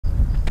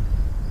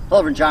Hello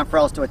everyone, John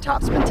Farrell's to a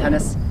Topspin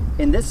Tennis.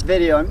 In this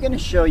video, I'm going to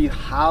show you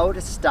how to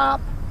stop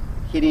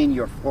hitting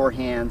your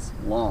forehands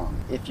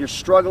long. If you're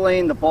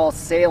struggling, the ball's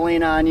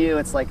sailing on you,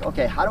 it's like,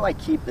 okay, how do I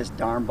keep this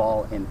darn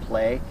ball in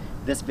play?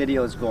 This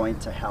video is going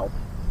to help.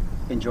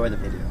 Enjoy the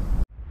video.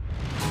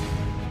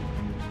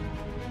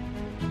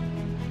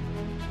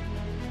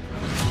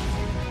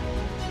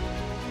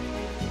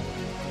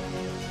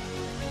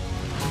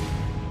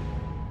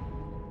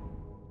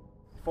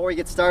 Before we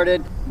get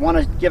started, I want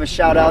to give a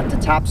shout out to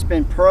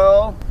Topspin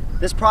Pro.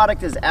 This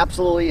product is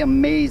absolutely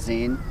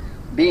amazing.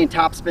 Being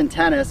Topspin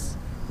Tennis,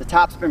 the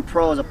Topspin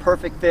Pro is a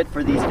perfect fit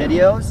for these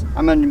videos.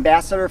 I'm an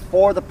ambassador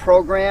for the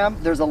program.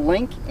 There's a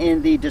link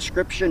in the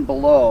description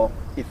below.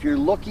 If you're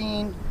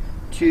looking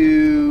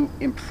to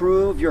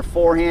improve your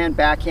forehand,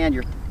 backhand,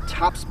 your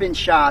topspin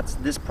shots,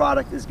 this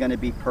product is going to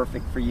be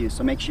perfect for you.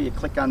 So make sure you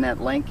click on that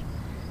link.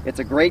 It's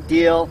a great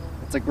deal,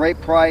 it's a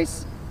great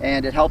price,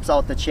 and it helps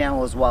out the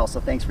channel as well, so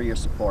thanks for your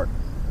support.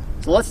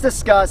 So let's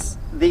discuss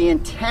the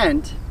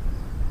intent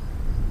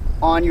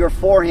on your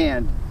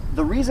forehand.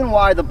 The reason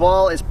why the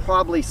ball is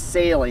probably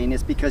sailing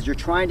is because you're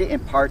trying to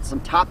impart some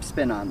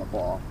topspin on the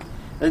ball.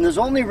 And there's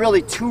only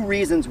really two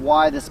reasons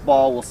why this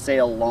ball will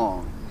sail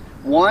long.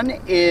 One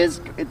is,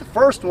 the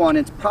first one,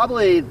 it's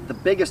probably the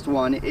biggest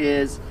one,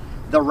 is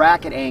the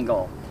racket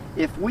angle.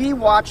 If we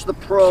watch the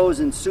pros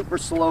in super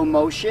slow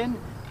motion,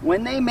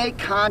 when they make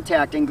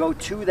contact and go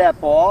to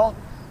that ball,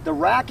 the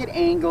racket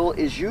angle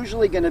is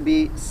usually going to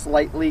be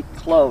slightly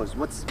closed.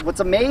 What's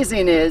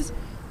amazing is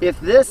if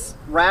this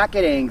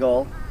racket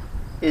angle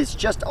is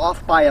just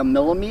off by a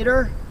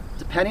millimeter,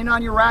 depending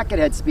on your racket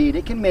head speed,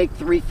 it can make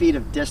 3 feet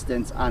of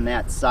distance on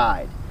that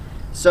side.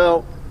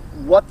 So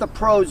what the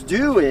pros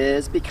do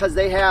is, because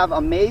they have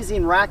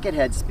amazing racket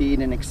head speed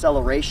and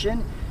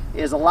acceleration,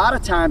 is a lot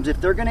of times if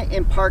they're going to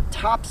impart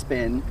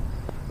topspin,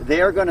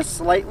 they're going to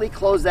slightly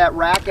close that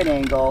racket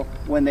angle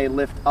when they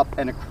lift up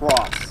and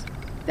across.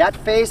 That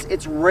face,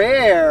 it's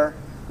rare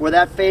where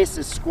that face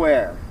is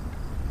square.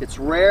 It's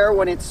rare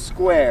when it's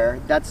square.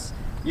 That's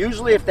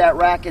usually if that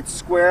racket's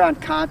square on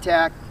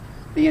contact,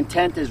 the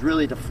intent is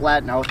really to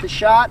flatten out the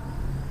shot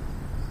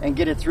and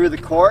get it through the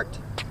court.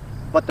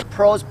 But the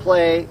pros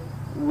play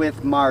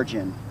with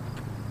margin.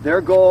 Their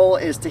goal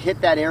is to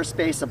hit that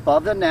airspace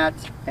above the net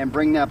and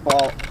bring that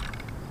ball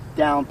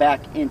down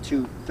back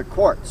into the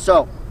court.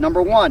 So,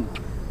 number one,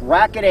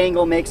 racket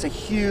angle makes a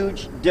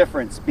huge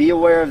difference. Be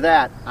aware of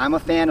that. I'm a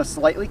fan of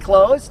slightly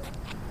closed,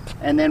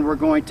 and then we're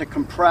going to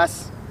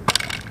compress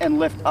and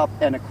lift up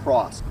and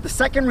across. The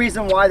second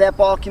reason why that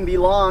ball can be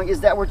long is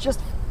that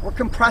we're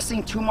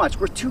compressing too much.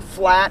 We're too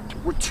flat,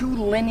 we're too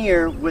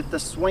linear with the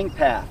swing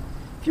path.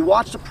 If you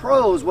watch the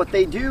pros, what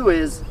they do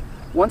is,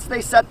 once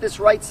they set this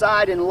right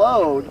side and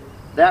load,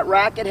 that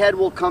racket head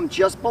will come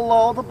just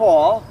below the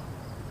ball,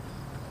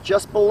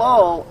 just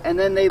below, and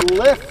then they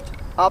lift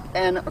up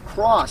and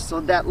across. So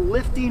that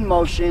lifting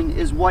motion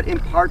is what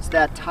imparts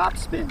that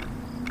topspin.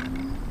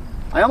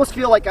 I almost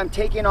feel like I'm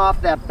taking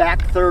off that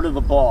back third of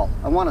the ball.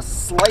 I want to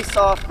slice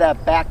off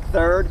that back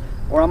third,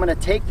 or I'm going to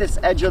take this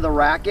edge of the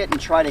racket and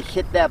try to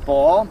hit that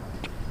ball.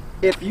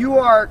 If you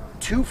are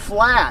too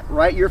flat,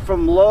 right, you're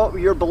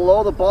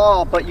below the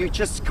ball, but you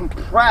just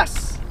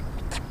compress.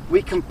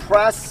 We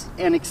compress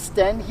and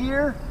extend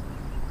here.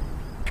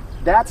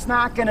 That's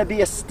not going to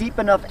be a steep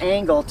enough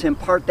angle to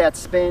impart that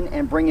spin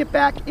and bring it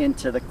back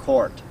into the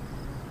court.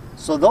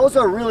 So those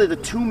are really the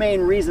two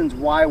main reasons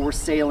why we're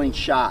sailing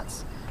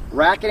shots.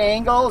 Racket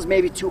angle is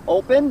maybe too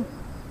open,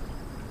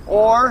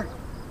 or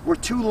we're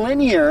too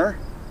linear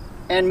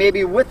and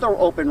maybe with our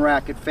open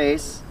racket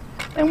face,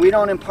 and we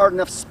don't impart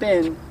enough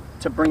spin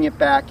to bring it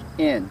back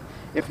in.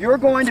 If you're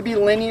going to be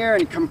linear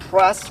and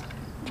compress,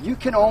 you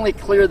can only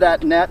clear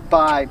that net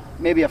by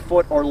maybe a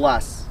foot or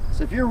less.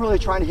 So if you're really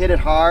trying to hit it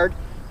hard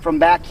from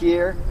back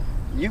here,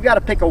 you got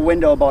to pick a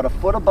window about a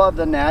foot above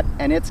the net,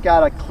 and it's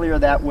got to clear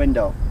that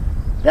window.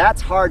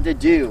 That's hard to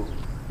do.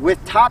 With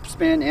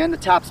Topspin and the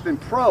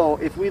Topspin Pro,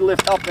 if we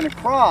lift up and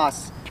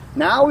across,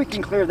 now we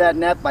can clear that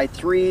net by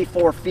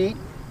 3-4 feet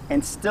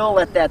and still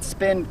let that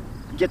spin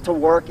get to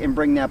work and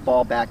bring that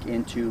ball back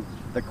into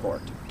the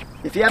court.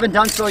 If you haven't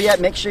done so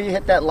yet, make sure you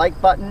hit that like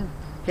button,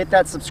 hit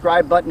that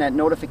subscribe button, that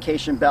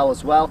notification bell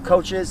as well.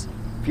 Coaches,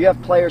 if you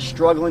have players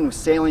struggling with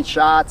sailing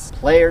shots,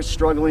 players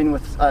struggling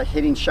with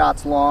hitting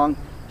shots long,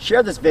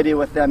 share this video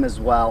with them as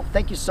well.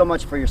 Thank you so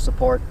much for your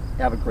support.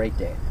 Have a great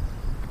day.